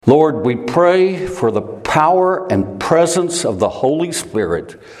Lord, we pray for the power and presence of the Holy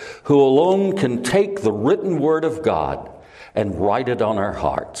Spirit, who alone can take the written word of God and write it on our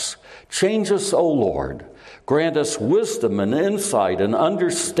hearts. Change us, O Lord. Grant us wisdom and insight and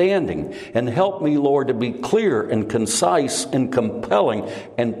understanding, and help me, Lord, to be clear and concise and compelling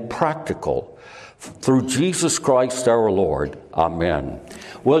and practical. Through Jesus Christ our Lord. Amen.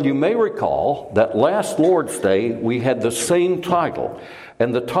 Well, you may recall that last Lord's Day we had the same title.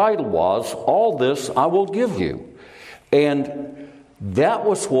 And the title was, All This I Will Give You. And that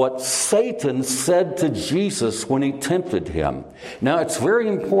was what Satan said to Jesus when he tempted him. Now, it's very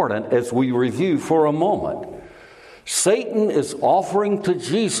important as we review for a moment. Satan is offering to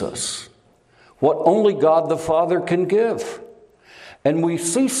Jesus what only God the Father can give. And we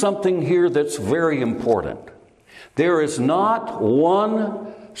see something here that's very important. There is not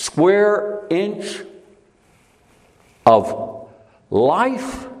 1 square inch of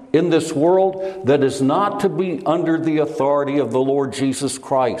life in this world that is not to be under the authority of the Lord Jesus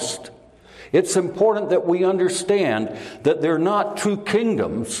Christ. It's important that we understand that there are not two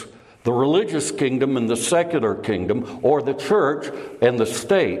kingdoms, the religious kingdom and the secular kingdom, or the church and the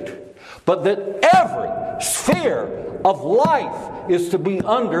state, but that every sphere of life is to be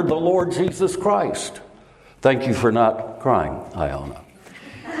under the Lord Jesus Christ. Thank you for not crying, Iona.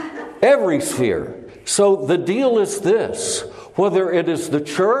 Every sphere. So the deal is this. Whether it is the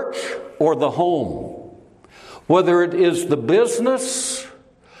church or the home, whether it is the business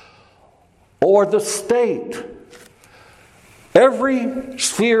or the state, every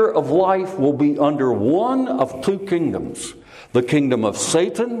sphere of life will be under one of two kingdoms, the kingdom of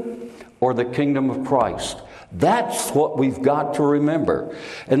Satan or the kingdom of Christ. That's what we've got to remember.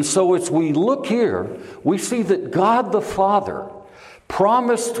 And so as we look here, we see that God the Father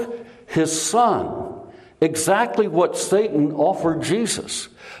promised His Son exactly what Satan offered Jesus.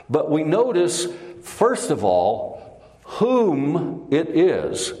 But we notice, first of all, whom it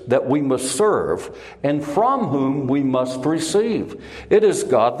is that we must serve and from whom we must receive. It is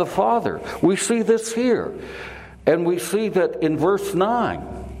God the Father. We see this here. And we see that in verse 9.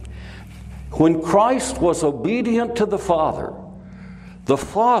 When Christ was obedient to the Father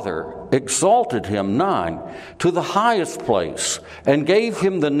exalted him, 9, to the highest place, and gave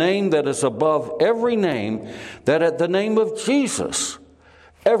him the name that is above every name, that at the name of Jesus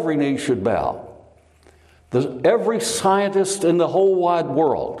every knee should bow. Every scientist in the whole wide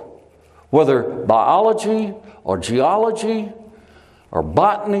world, whether biology or geology or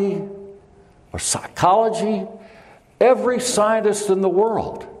botany or psychology, every scientist in the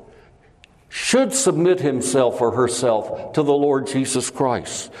world should submit himself or herself to the Lord Jesus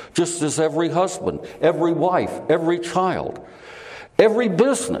Christ, just as every husband, every wife, every child, every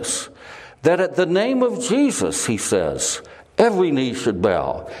business, that at the name of Jesus, he says, every knee should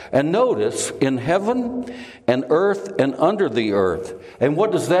bow. And notice, in heaven and earth and under the earth. And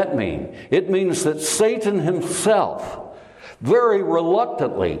what does that mean? It means that Satan himself, very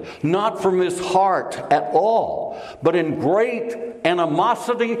reluctantly, not from his heart at all, but in great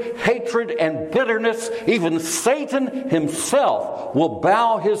animosity, hatred, and bitterness, even Satan himself will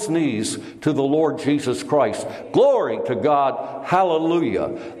bow his knees to the Lord Jesus Christ. Glory to God.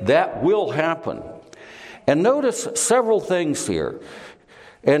 Hallelujah. That will happen. And notice several things here.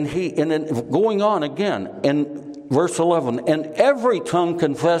 And going on again in verse 11, and every tongue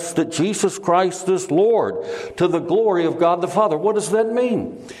confess that Jesus Christ is Lord, to the glory of God the Father. What does that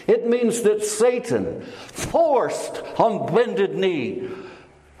mean? It means that Satan, forced on bended knee,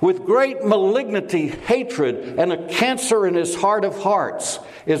 with great malignity, hatred, and a cancer in his heart of hearts,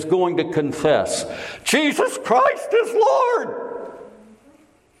 is going to confess, Jesus Christ is Lord.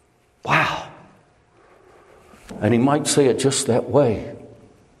 Wow. And he might say it just that way.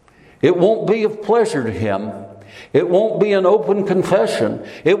 It won't be of pleasure to him. It won't be an open confession.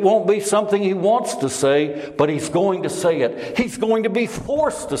 It won't be something he wants to say, but he's going to say it. He's going to be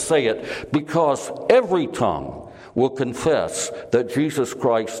forced to say it, because every tongue will confess that Jesus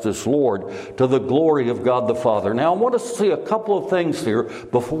Christ is Lord, to the glory of God the Father. Now, I want us to see a couple of things here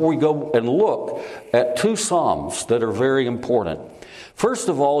before we go and look at 2 Psalms that are very important. First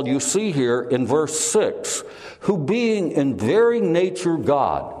of all, you see here in verse 6, who being in very nature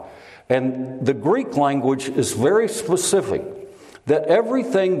God. And the Greek language is very specific, that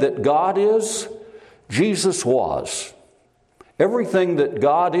everything that God is, Jesus was. Everything that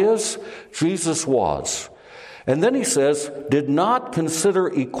God is, Jesus was. And then he says, did not consider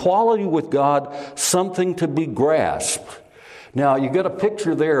equality with God something to be grasped. Now, you get a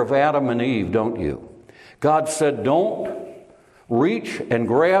picture there of Adam and Eve, don't you? God said, don't reach and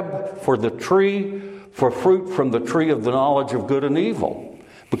grab for fruit from the tree of the knowledge of good and evil.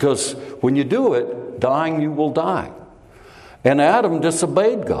 Because when you do it, dying you will die. And Adam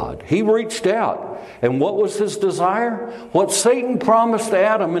disobeyed God. He reached out. And what was his desire? What Satan promised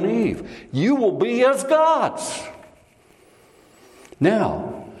Adam and Eve. You will be as gods.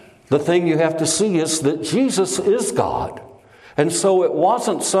 Now, the thing you have to see is that Jesus is God. And so it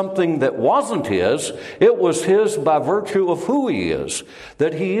wasn't something that wasn't his. It was his by virtue of who he is.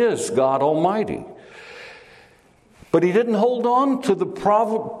 That he is God Almighty. But he didn't hold on to the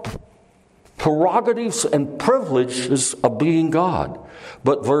prerogatives and privileges of being God.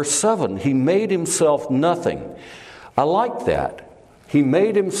 But verse 7, he made himself nothing. I like that. He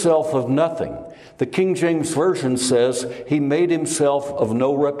made himself of nothing. The King James Version says he made himself of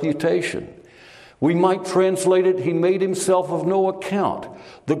no reputation. We might translate it, he made himself of no account.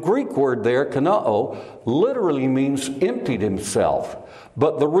 The Greek word there, kanao, literally means emptied himself.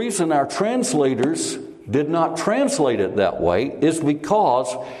 But the reason our translators did not translate it that way is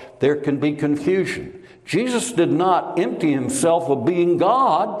because there can be confusion. Jesus did not empty himself of being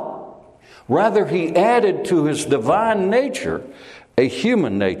God. Rather, he added to his divine nature a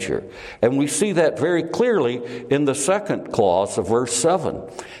human nature. And we see that very clearly in the second clause of verse 7.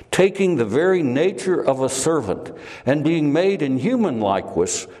 Taking the very nature of a servant and being made in human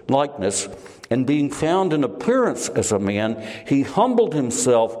likeness and being found in appearance as a man, he humbled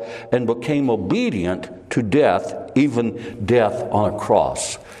himself and became obedient to death, even death on a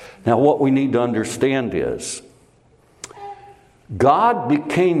cross. Now, what we need to understand is God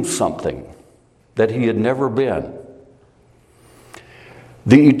became something that he had never been.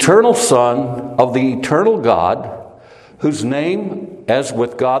 The eternal Son of the eternal God, whose name, as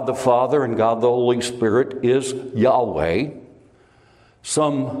with God the Father and God the Holy Spirit, is Yahweh.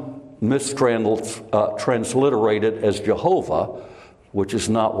 Some mistransliterate it as Jehovah, which is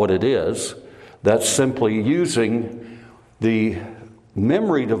not what it is. That's simply using the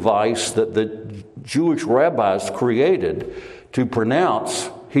memory device that the Jewish rabbis created to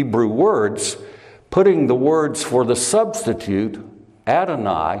pronounce Hebrew words, putting the words for the substitute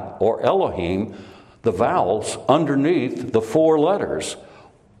Adonai or Elohim, the vowels, underneath the four letters,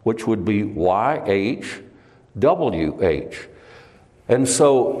 which would be YHWH. And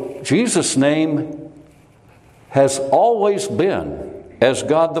so Jesus' name has always been, as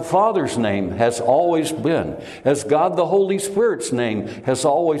God the Father's name has always been, as God the Holy Spirit's name has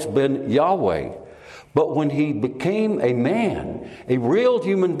always been Yahweh. But when he became a man, a real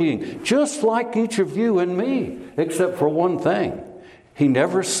human being, just like each of you and me, except for one thing, he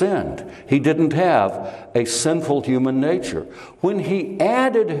never sinned. He didn't have a sinful human nature. When he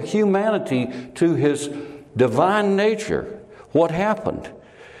added humanity to his divine nature, what happened?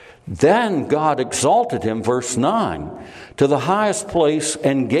 Then God exalted him, verse 9, to the highest place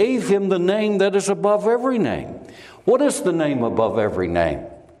and gave him the name that is above every name. What is the name above every name?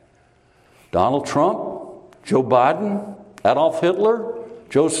 Donald Trump? Joe Biden? Adolf Hitler?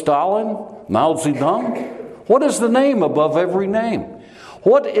 Joe Stalin? Mao Zedong? What is the name above every name?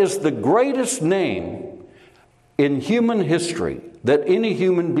 What is the greatest name in human history that any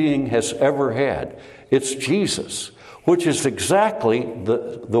human being has ever had? It's Jesus, which is exactly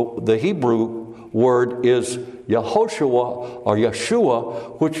the Hebrew word is Yehoshua or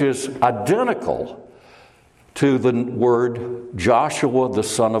Yeshua, which is identical to the word Joshua, the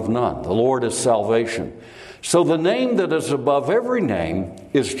son of Nun. The Lord is salvation. So the name that is above every name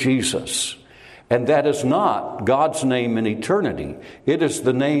is Jesus. And that is not God's name in eternity. It is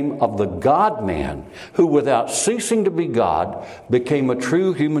the name of the God-man who, without ceasing to be God, became a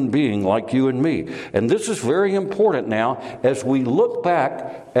true human being like you and me. And this is very important now as we look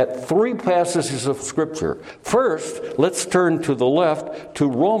back at three passages of Scripture. First, let's turn to the left to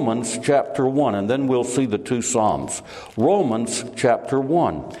Romans chapter 1, and then we'll see the two Psalms. Romans chapter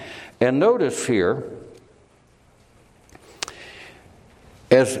 1. And notice here,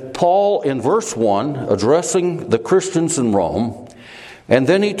 as Paul in verse 1, addressing the Christians in Rome, and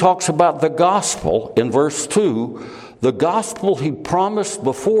then he talks about the gospel in verse 2, the gospel he promised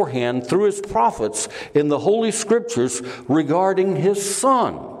beforehand through his prophets in the Holy Scriptures regarding his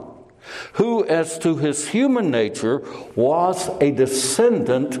Son, who as to his human nature was a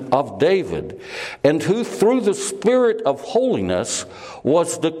descendant of David, and who through the Spirit of holiness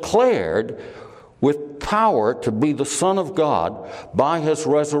was declared with power to be the Son of God by his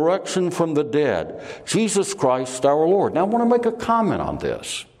resurrection from the dead, Jesus Christ our Lord. Now I want to make a comment on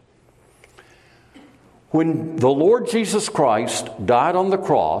this. When the Lord Jesus Christ died on the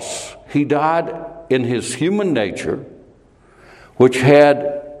cross, he died in his human nature, which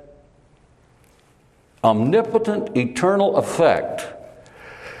had omnipotent, eternal effect.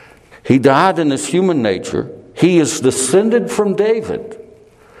 He died in his human nature. He is descended from David,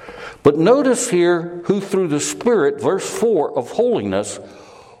 But notice here who through the Spirit, verse 4, of holiness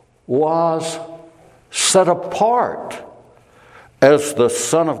was set apart as the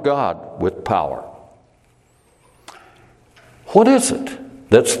Son of God with power. What is it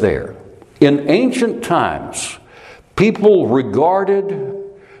that's there? In ancient times, people regarded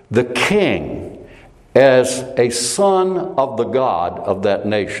the king as a son of the God of that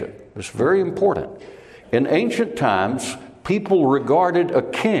nation. It's very important. In ancient times, people regarded a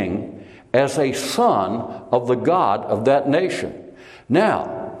king as a son of the God of that nation.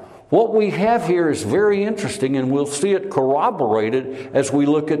 Now, what we have here is very interesting, and we'll see it corroborated as we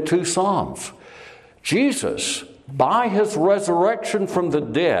look at 2 Psalms. Jesus, by his resurrection from the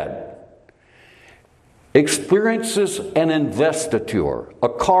dead, experiences an investiture, a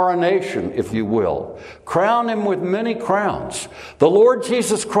coronation, if you will. Crown him with many crowns. The Lord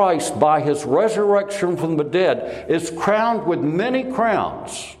Jesus Christ, by his resurrection from the dead, is crowned with many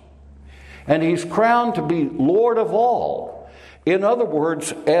crowns. And he's crowned to be Lord of all. In other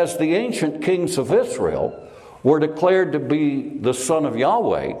words, as the ancient kings of Israel were declared to be the Son of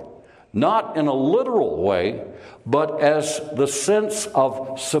Yahweh, not in a literal way, but as the sense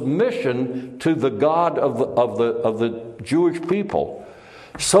of submission to the God of the Jewish people.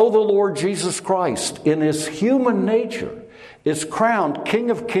 So the Lord Jesus Christ, in his human nature, is crowned King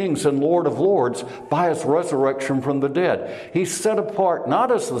of Kings and Lord of Lords by his resurrection from the dead. He's set apart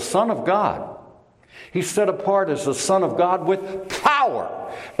not as the Son of God. He's set apart as the Son of God with power.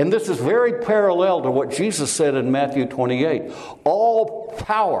 And this is very parallel to what Jesus said in Matthew 28. All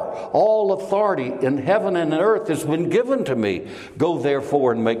power, all authority in heaven and in earth has been given to me. Go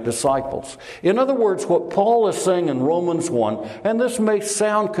therefore and make disciples. In other words, what Paul is saying in Romans 1, and this may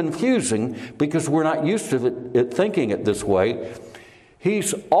sound confusing because we're not used to it thinking it this way.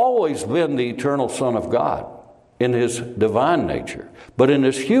 He's always been the eternal Son of God in his divine nature. But in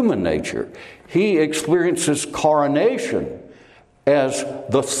his human nature, he experiences coronation as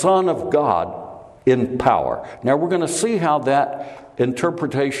the Son of God in power. Now we're going to see how that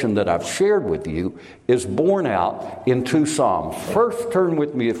interpretation that I've shared with you is borne out in 2 Psalms. First, turn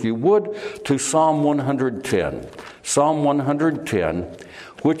with me, if you would, to Psalm 110. Psalm 110,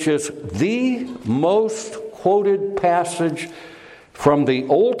 which is the most quoted passage from the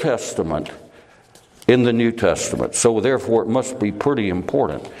Old Testament in the New Testament. So therefore it must be pretty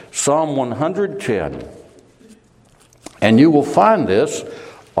important. Psalm 110. And you will find this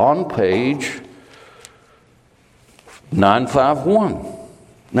on page 951.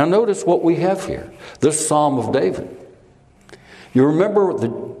 Now notice what we have here. This Psalm of David. You remember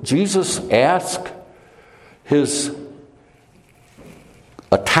that Jesus asked his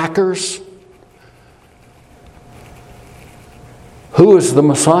attackers, who is the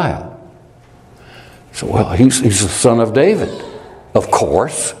Messiah? So, well, he's the son of David. Of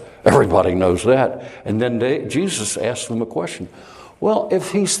course, everybody knows that. And then Jesus asked them a question. Well,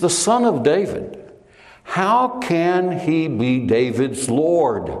 if he's the son of David, how can he be David's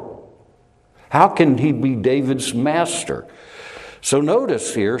Lord? How can he be David's master? So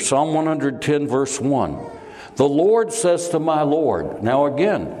notice here, Psalm 110, verse 1. The Lord says to my Lord. Now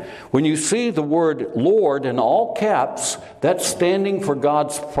again, when you see the word Lord in all caps, that's standing for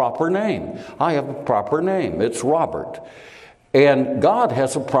God's proper name. I have a proper name. It's Robert. And God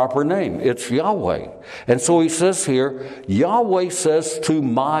has a proper name. It's Yahweh. And so he says here, Yahweh says to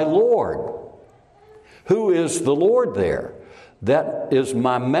my Lord. Who is the Lord there? That is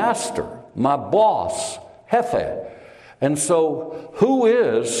my master, my boss, Hephe. And so who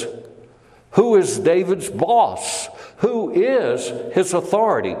is David's boss? Who is his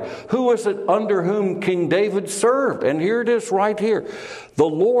authority? Who is it under whom King David served? And here it is right here. The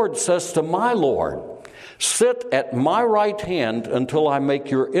Lord says to my Lord, sit at my right hand until I make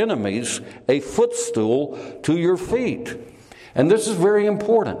your enemies a footstool to your feet. And this is very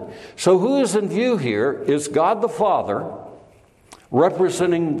important. So who is in view here is God the Father,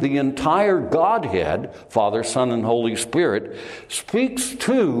 representing the entire Godhead, Father, Son, and Holy Spirit, speaks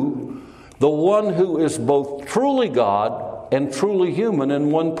to the one who is both truly God and truly human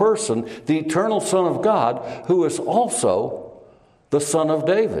in one person, the eternal Son of God, who is also the Son of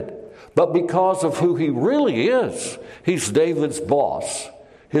David. But because of who he really is, he's David's boss,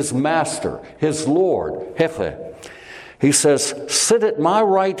 his master, his Lord, Hephe. He says, sit at my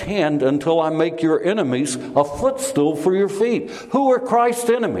right hand until I make your enemies a footstool for your feet. Who are Christ's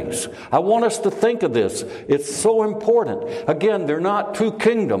enemies? I want us to think of this. It's so important. Again, they're not two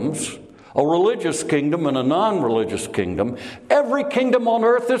kingdoms, a religious kingdom and a non-religious kingdom. Every kingdom on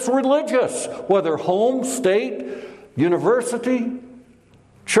earth is religious, whether home, state, university,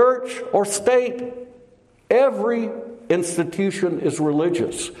 church, or state. Every institution is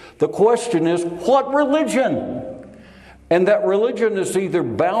religious. The question is, what religion? And that religion is either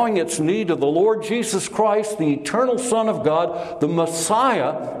bowing its knee to the Lord Jesus Christ, the eternal Son of God, the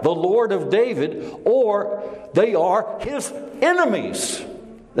Messiah, the Lord of David, or they are his enemies.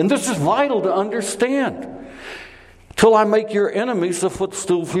 And this is vital to understand. Till I make your enemies a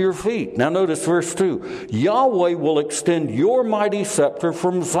footstool for your feet. Now notice verse 2. Yahweh will extend your mighty scepter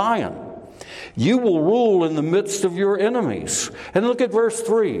from Zion. You will rule in the midst of your enemies. And look at verse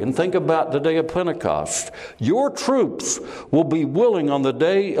 3 and think about the day of Pentecost. Your troops will be willing on the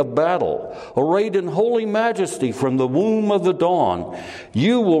day of battle, arrayed in holy majesty from the womb of the dawn.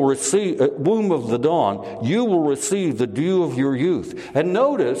 You will receive the dew of your youth. And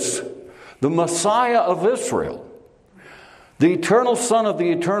notice the Messiah of Israel, the eternal Son of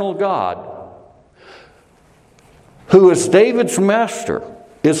the eternal God, who is David's master,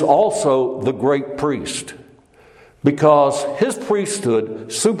 is also the great priest, because his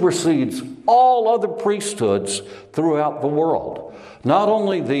priesthood supersedes all other priesthoods throughout the world. Not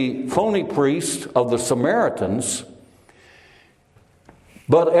only the phony priest of the Samaritans,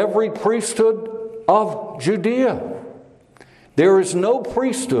 but every priesthood of Judea. There is no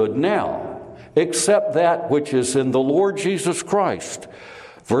priesthood now except that which is in the Lord Jesus Christ.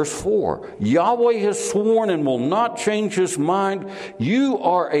 Verse 4, Yahweh has sworn and will not change his mind. You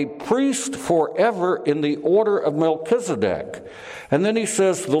are a priest forever in the order of Melchizedek. And then he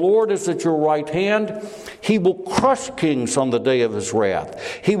says, the Lord is at your right hand. He will crush kings on the day of his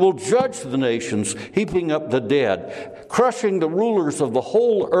wrath. He will judge the nations, heaping up the dead, crushing the rulers of the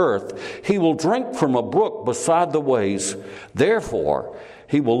whole earth. He will drink from a brook beside the ways. Therefore,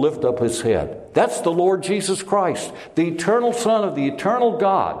 he will lift up his head. That's the Lord Jesus Christ, the eternal Son of the eternal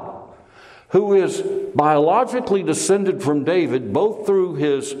God, who is biologically descended from David, both through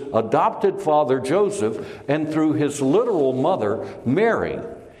his adopted father Joseph and through his literal mother Mary.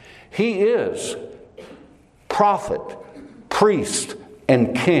 He is prophet, priest,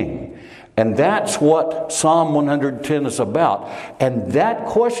 and king. And that's what Psalm 110 is about. And that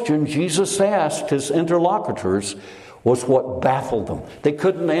question Jesus asked his interlocutors was what baffled them. They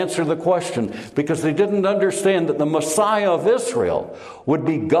couldn't answer the question because they didn't understand that the Messiah of Israel would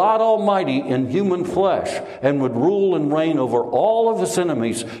be God Almighty in human flesh and would rule and reign over all of his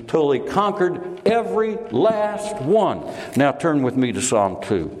enemies till he conquered every last one. Now turn with me to Psalm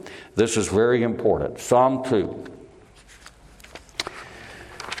 2. This is very important. Psalm 2.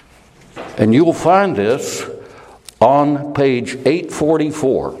 And you'll find this on page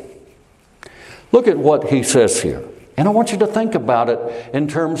 844. Look at what he says here. And I want you to think about it in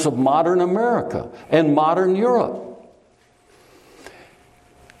terms of modern America and modern Europe,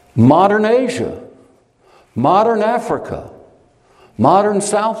 modern Asia, modern Africa, modern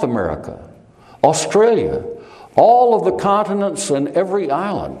South America, Australia, all of the continents and every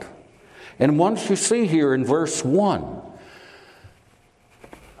island. And once you see here in verse 1,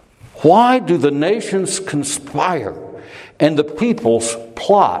 why do the nations conspire and the peoples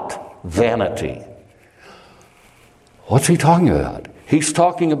plot vanity? What's he talking about? He's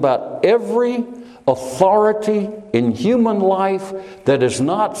talking about every authority in human life that is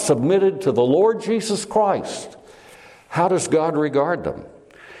not submitted to the Lord Jesus Christ. How does God regard them?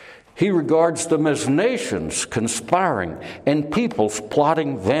 He regards them as nations conspiring and peoples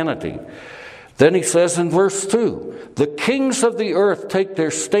plotting vanity. Then he says in verse 2, the kings of the earth take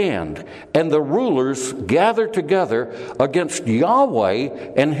their stand, and the rulers gather together against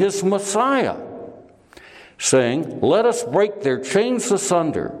Yahweh and his Messiah, saying, let us break their chains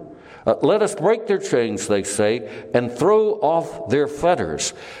asunder. Let us break their chains, they say, and throw off their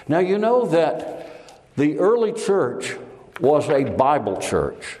fetters. Now you know that the early church was a Bible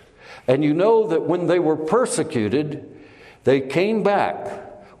church. And you know that when they were persecuted, they came back.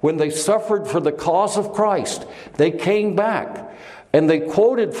 When they suffered for the cause of Christ, they came back. And they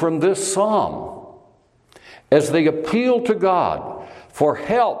quoted from this psalm as they appealed to God for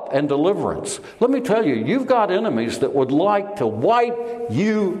help and deliverance. Let me tell you, you've got enemies that would like to wipe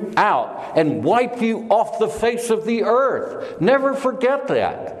you out and wipe you off the face of the earth. Never forget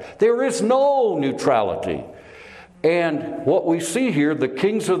that. There is no neutrality. And what we see here, the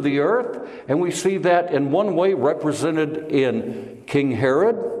kings of the earth, and we see that in one way represented in King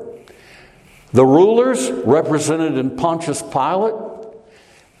Herod, the rulers represented in Pontius Pilate,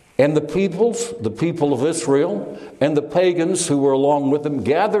 and the people of Israel, and the pagans who were along with them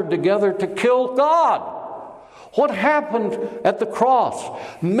gathered together to kill God. What happened at the cross?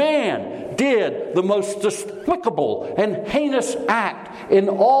 Man did the most despicable and heinous act in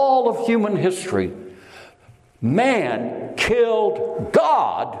all of human history. Man killed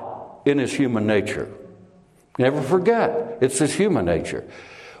God in his human nature. Never forget, it's his human nature.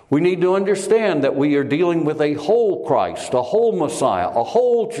 We need to understand that we are dealing with a whole Christ, a whole Messiah, a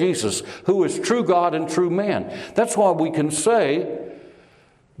whole Jesus who is true God and true man. That's why we can say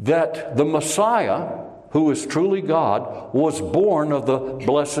that the Messiah, who is truly God, was born of the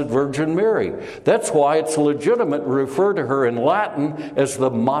Blessed Virgin Mary. That's why it's legitimate to refer to her in Latin as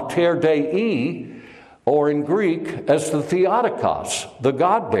the Mater Dei, or in Greek as the Theotokos, the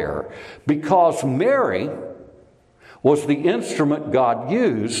God-bearer, because Mary was the instrument God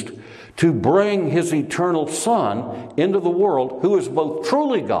used to bring his eternal Son into the world, who is both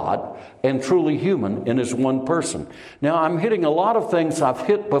truly God and truly human in his one person. Now, I'm hitting a lot of things I've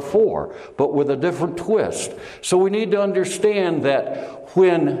hit before, but with a different twist. So we need to understand that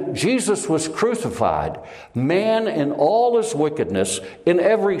when Jesus was crucified, man in all his wickedness, in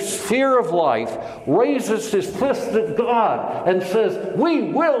every sphere of life, raises his fist at God and says, "We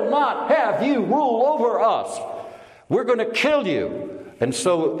will not have you rule over us. We're going to kill you." And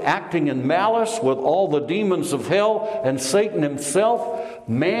so, acting in malice with all the demons of hell and Satan himself,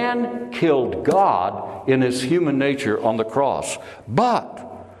 man killed God in his human nature on the cross. But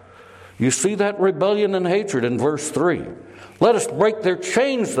you see that rebellion and hatred in verse 3. "Let us break their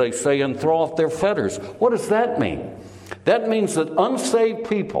chains," they say, "and throw off their fetters." What does that mean? That means that unsaved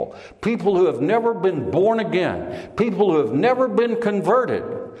people, people who have never been born again, people who have never been converted,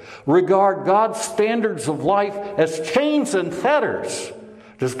 regard God's standards of life as chains and fetters.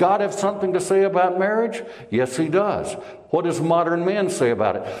 Does God have something to say about marriage? Yes, he does. What does modern man say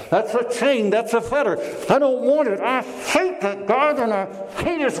about it? That's a chain, that's a fetter. I don't want it. I hate that God, and I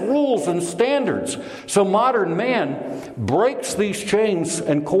hate his rules and standards. So modern man breaks these chains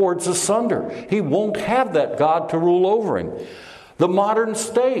and cords asunder. He won't have that God to rule over him. The modern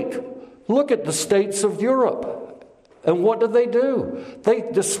state, look at the states of Europe. And what do? They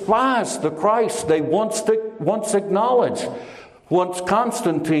despise the Christ they once acknowledged. Once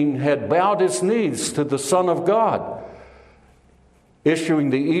Constantine had bowed his knees to the Son of God, issuing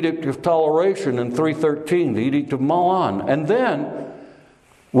the Edict of Toleration in 313, the Edict of Milan, and then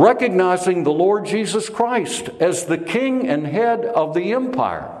recognizing the Lord Jesus Christ as the king and head of the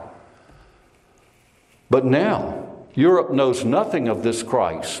empire. But now, Europe knows nothing of this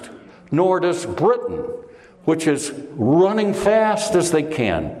Christ, nor does Britain, which is running fast as they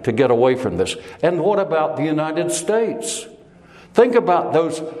can to get away from this. And what about the United States? Think about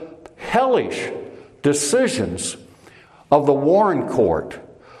those hellish decisions of the Warren Court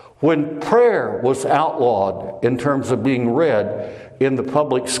when prayer was outlawed in terms of being read in the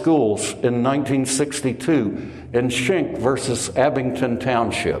public schools in 1962 in Schenck versus Abington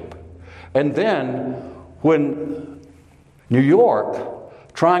Township. And then when New York,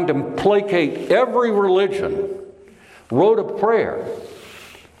 trying to placate every religion, wrote a prayer,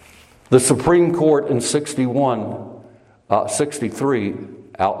 the Supreme Court in 63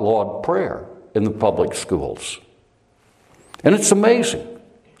 outlawed prayer in the public schools. And it's amazing.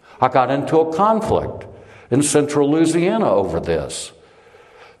 I got into a conflict in central Louisiana over this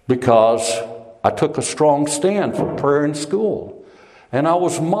because I took a strong stand for prayer in school. And I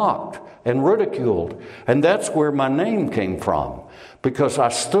was mocked and ridiculed. And that's where my name came from, because I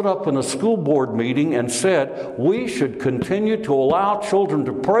stood up in a school board meeting and said we should continue to allow children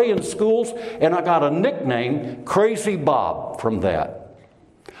to pray in schools, and I got a nickname, Crazy Bob, from that.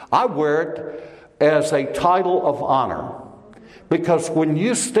 I wear it as a title of honor, because when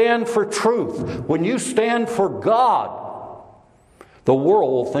you stand for truth, when you stand for God, the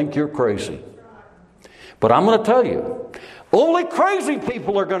world will think you're crazy. But I'm going to tell you, only crazy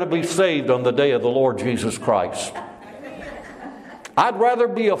people are going to be saved on the day of the Lord Jesus Christ. I'd rather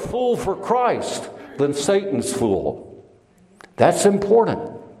be a fool for Christ than Satan's fool. That's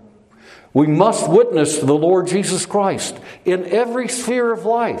important. We must witness to the Lord Jesus Christ in every sphere of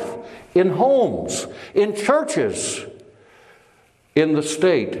life, in homes, in churches, in the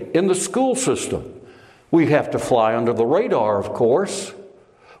state, in the school system. We have to fly under the radar, of course.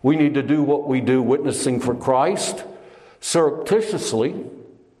 We need to do what we do witnessing for Christ surreptitiously.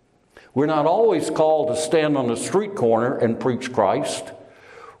 We're not always called to stand on the street corner and preach Christ.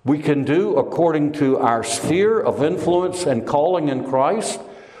 We can do according to our sphere of influence and calling in Christ.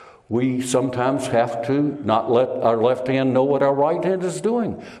 We sometimes have to not let our left hand know what our right hand is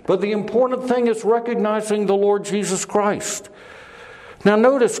doing. But the important thing is recognizing the Lord Jesus Christ. Now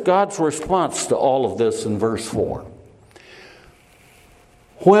notice God's response to all of this in verse 4.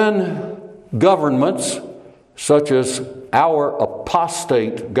 When governments, such as our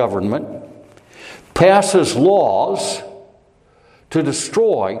apostate government, passes laws to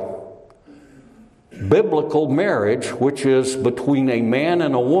destroy biblical marriage, which is between a man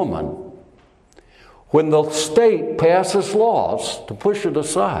and a woman, when the state passes laws to push it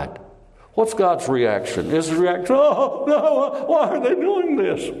aside, what's God's reaction? His reaction, oh, no, why are they doing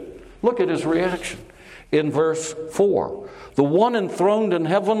this? Look at his reaction in verse 4. The one enthroned in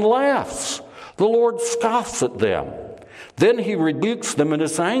heaven laughs. The Lord scoffs at them. Then he rebukes them in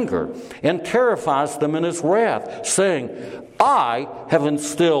his anger and terrifies them in his wrath, saying, I have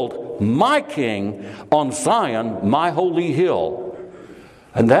instilled my king on Zion, my holy hill.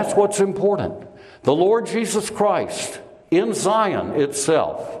 And that's what's important. The Lord Jesus Christ in Zion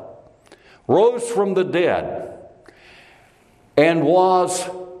itself rose from the dead and was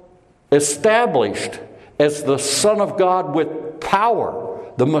established as the Son of God with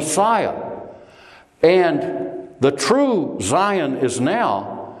power, the Messiah. And the true Zion is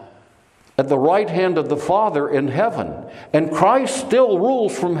now at the right hand of the Father in heaven. And Christ still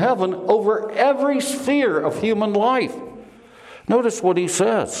rules from heaven over every sphere of human life. Notice what he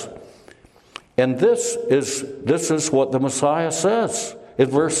says. And this is what the Messiah says in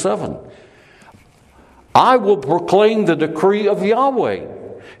verse 7. I will proclaim the decree of Yahweh.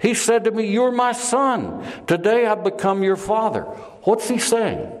 He said to me, you're my son. Today I've become your father. What's he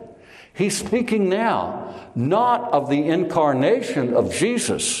saying? He's speaking now not of the incarnation of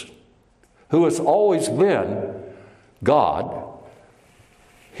Jesus, who has always been God.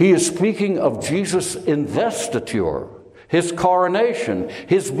 He is speaking of Jesus' investiture, his coronation,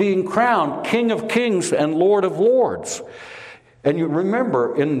 his being crowned King of Kings and Lord of Lords. And you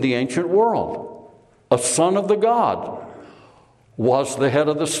remember, in the ancient world, a son of the God was the head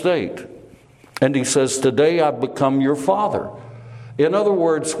of the state. And he says, today I've become your father. In other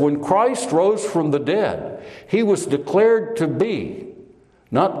words, when Christ rose from the dead, he was declared to be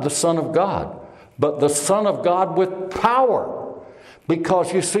not the Son of God, but the Son of God with power.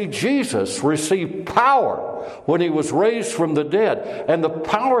 Because you see, Jesus received power when he was raised from the dead. And the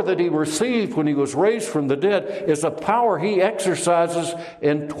power that he received when he was raised from the dead is a power he exercises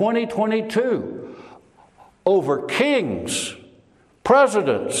in 2022 over kings,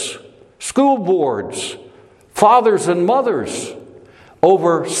 presidents, school boards, fathers and mothers,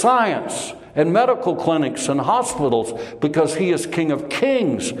 over science and medical clinics and hospitals, because he is King of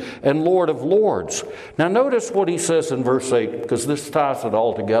Kings and Lord of Lords. Now notice what he says in verse 8, because this ties it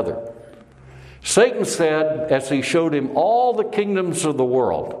all together. Satan said, as he showed him all the kingdoms of the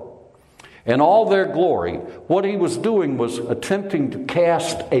world and all their glory, what he was doing was attempting to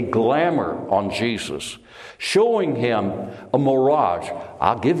cast a glamour on Jesus, showing him a mirage.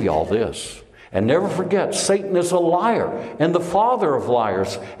 I'll give you all this. And never forget, Satan is a liar and the father of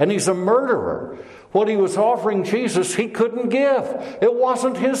liars, and he's a murderer. What he was offering Jesus, he couldn't give. It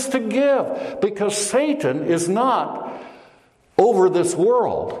wasn't his to give, because Satan is not over this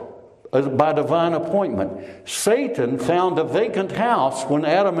world by divine appointment. Satan found a vacant house when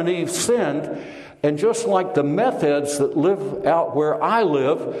Adam and Eve sinned. And just like the meth heads that live out where I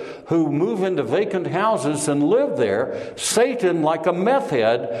live, who move into vacant houses and live there, Satan, like a meth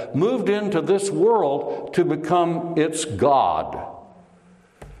head, moved into this world to become its God.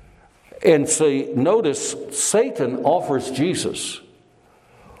 And see, notice, Satan offers Jesus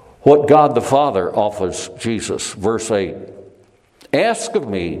what God the Father offers Jesus. Verse 8, ask of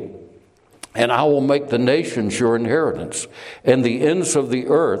me, and I will make the nations your inheritance, and the ends of the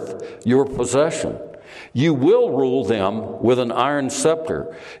earth your possession. You will rule them with an iron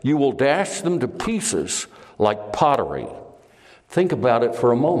scepter. You will dash them to pieces like pottery. Think about it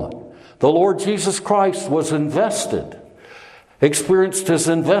for a moment. The Lord Jesus Christ was invested, experienced his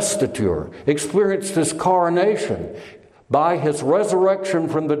investiture, experienced his coronation by his resurrection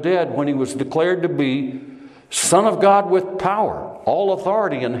from the dead when he was declared to be Son of God with power. All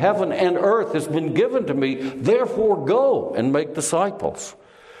authority in heaven and earth has been given to me. Therefore, go and make disciples.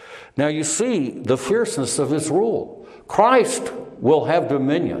 Now you see the fierceness of his rule. Christ will have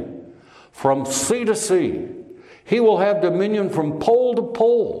dominion from sea to sea. He will have dominion from pole to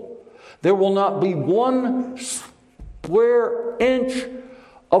pole. There will not be one square inch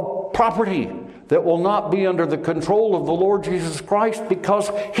of property that will not be under the control of the Lord Jesus Christ, because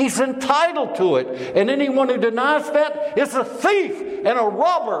he's entitled to it. And anyone who denies that is a thief and a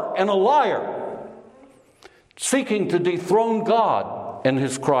robber and a liar, seeking to dethrone God and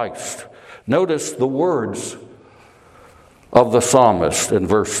his Christ. Notice the words of the psalmist in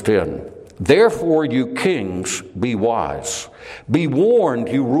verse 10. Therefore, you kings, be wise. Be warned,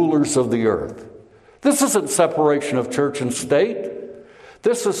 you rulers of the earth. This isn't separation of church and state.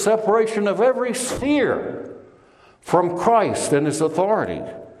 This is separation of every sphere from Christ and his authority.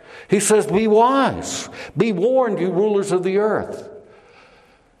 He says, be wise. Be warned, you rulers of the earth.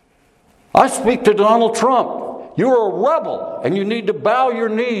 I speak to Donald Trump. You're a rebel, and you need to bow your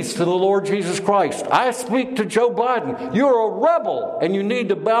knees to the Lord Jesus Christ. I speak to Joe Biden. You're a rebel, and you need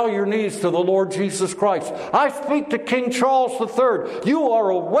to bow your knees to the Lord Jesus Christ. I speak to King Charles III. You are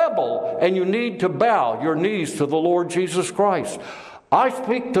a rebel, and you need to bow your knees to the Lord Jesus Christ. I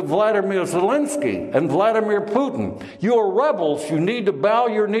speak to Vladimir Zelensky and Vladimir Putin. You are rebels. You need to bow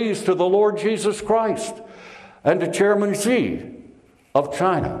your knees to the Lord Jesus Christ. And to Chairman Xi of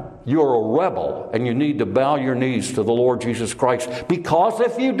China. You're a rebel, and you need to bow your knees to the Lord Jesus Christ. Because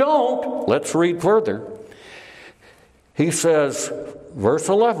if you don't, let's read further. He says, verse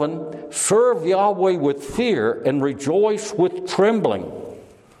 11, serve Yahweh with fear and rejoice with trembling.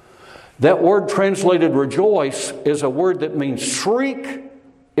 That word translated rejoice is a word that means shriek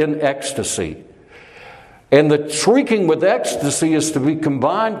in ecstasy. And the shrieking with ecstasy is to be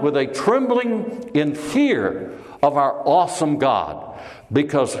combined with a trembling in fear of our awesome God.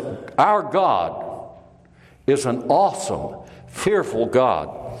 Because our God is an awesome, fearful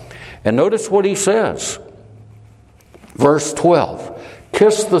God. And notice what he says. Verse 12,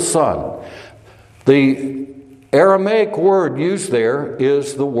 kiss the Son. The Aramaic word used there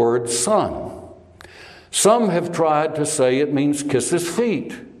is the word son. Some have tried to say it means kiss his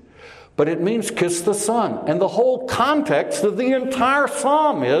feet, but it means kiss the Son. And the whole context of the entire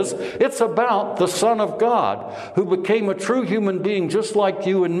psalm is it's about the Son of God who became a true human being just like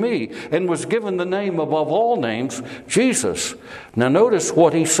you and me and was given the name above all names, Jesus. Now notice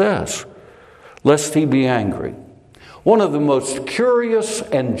what he says, lest he be angry. One of the most curious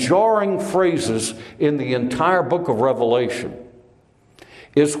and jarring phrases in the entire book of Revelation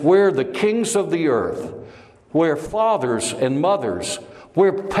is where the kings of the earth, where fathers and mothers,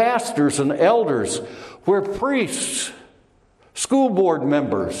 where pastors and elders, where priests, school board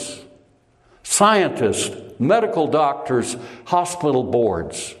members, scientists, medical doctors, hospital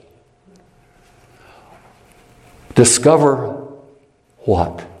boards, discover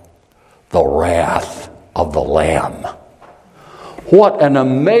what? The wrath of the Lamb. What an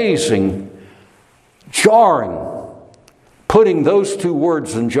amazing, jarring, putting those two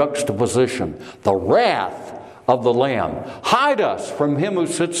words in juxtaposition. The wrath of the Lamb. Hide us from him who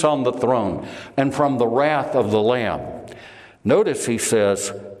sits on the throne and from the wrath of the Lamb. Notice he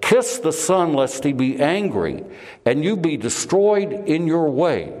says, kiss the Son lest he be angry and you be destroyed in your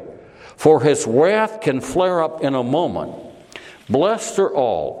way. For his wrath can flare up in a moment. Blessed are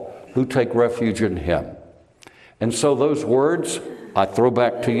all who take refuge in him. And so those words I throw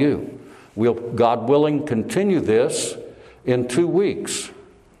back to you. We'll, God willing, continue this in 2 weeks.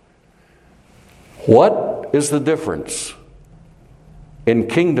 What is the difference in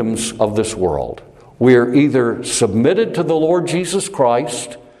kingdoms of this world? We are either submitted to the Lord Jesus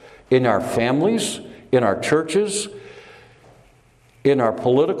Christ in our families, in our churches, in our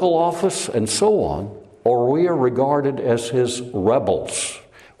political office, and so on, or we are regarded as his rebels.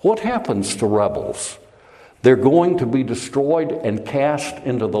 What happens to rebels? They're going to be destroyed and cast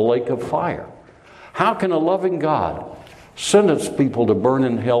into the lake of fire. How can a loving God sentence people to burn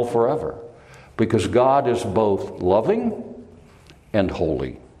in hell forever? Because God is both loving and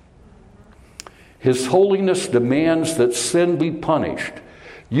holy. His holiness demands that sin be punished.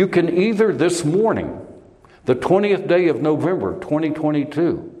 You can either this morning, the 20th day of November,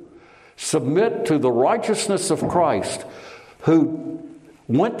 2022, submit to the righteousness of Christ who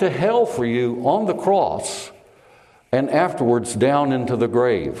went to hell for you on the cross and afterwards down into the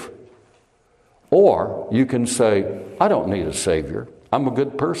grave. Or you can say, I don't need a Savior. I'm a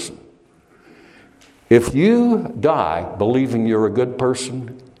good person. If you die believing you're a good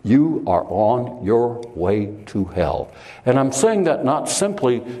person, you are on your way to hell. And I'm saying that not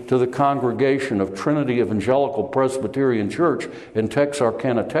simply to the congregation of Trinity Evangelical Presbyterian Church in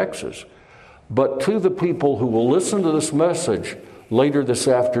Texarkana, Texas, but to the people who will listen to this message later this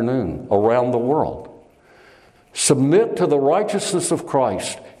afternoon around the world. Submit to the righteousness of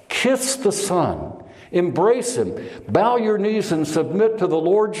Christ. Kiss the Son. Embrace him. Bow your knees and submit to the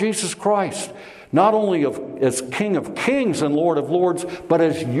Lord Jesus Christ. Not only as King of Kings and Lord of Lords, but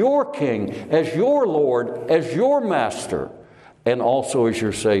as your King, as your Lord, as your Master, and also as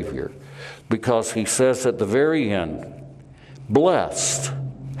your Savior. Because he says at the very end, blessed,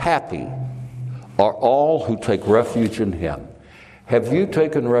 happy are all who take refuge in him. Have you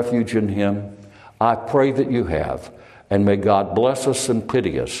taken refuge in him? I pray that you have. And may God bless us and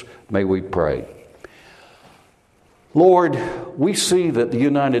pity us. May we pray. Lord, we see that the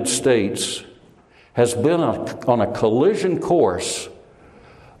United States has been on a collision course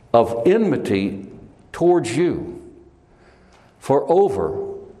of enmity towards you for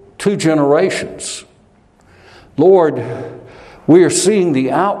over 2 generations. Lord, we are seeing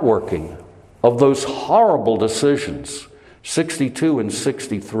the outworking of those horrible decisions, 62 and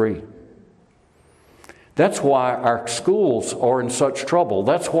 63. That's why our schools are in such trouble.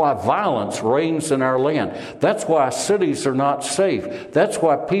 That's why violence reigns in our land. That's why cities are not safe. That's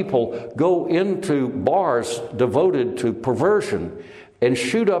why people go into bars devoted to perversion and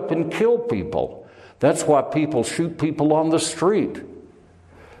shoot up and kill people. That's why people shoot people on the street.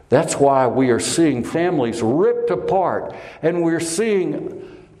 That's why we are seeing families ripped apart, and we're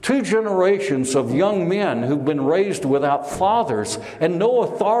seeing 2 generations of young men who've been raised without fathers and no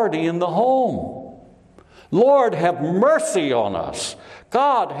authority in the home. Lord, have mercy on us.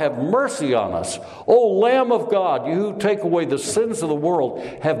 God, have mercy on us. O Lamb of God, you who take away the sins of the world,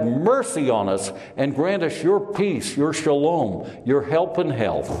 have mercy on us and grant us your peace, your shalom, your help and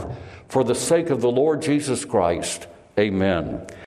health. For the sake of the Lord Jesus Christ, amen.